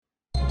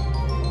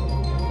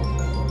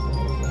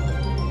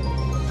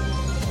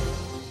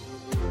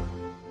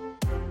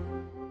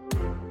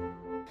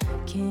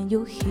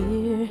you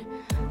hear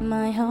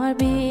my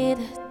heartbeat,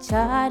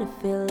 tired of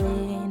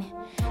feeling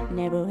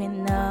never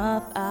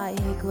enough. I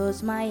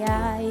close my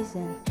eyes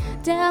and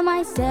tell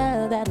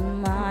myself that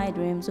my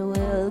dreams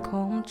will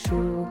come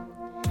true.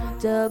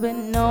 There'll be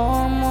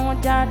no more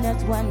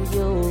darkness when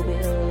you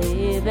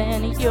believe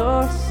in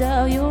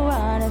yourself. You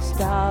are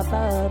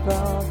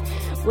unstoppable,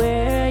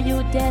 where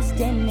your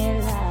destiny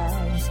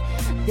lies.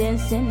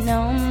 Dancing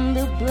on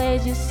the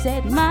blaze, you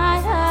set my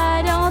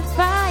heart on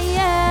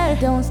fire.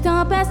 Don't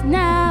stop us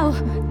now,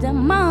 the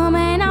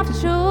moment of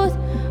truth.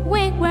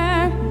 We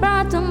were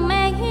brought to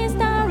make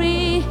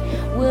history.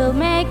 We'll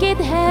make it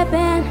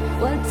happen,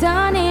 we'll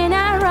turn it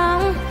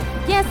around.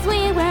 Yes,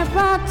 we were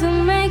brought to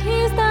make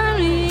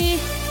history.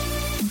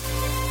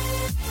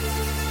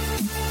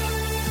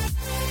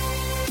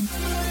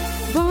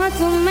 Born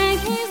to make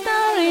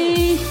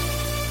history.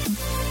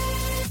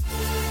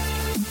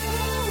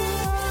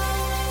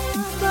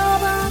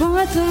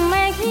 Born to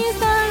make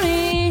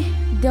history.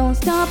 Don't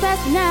stop us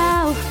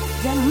now,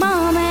 the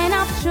moment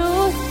of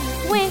truth.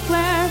 We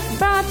were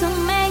brought to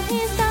make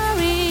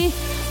history.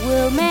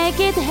 We'll make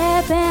it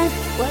happen,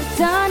 we'll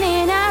turn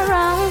it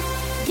around.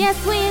 Yes,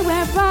 we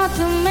were brought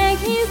to make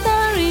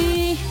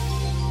history.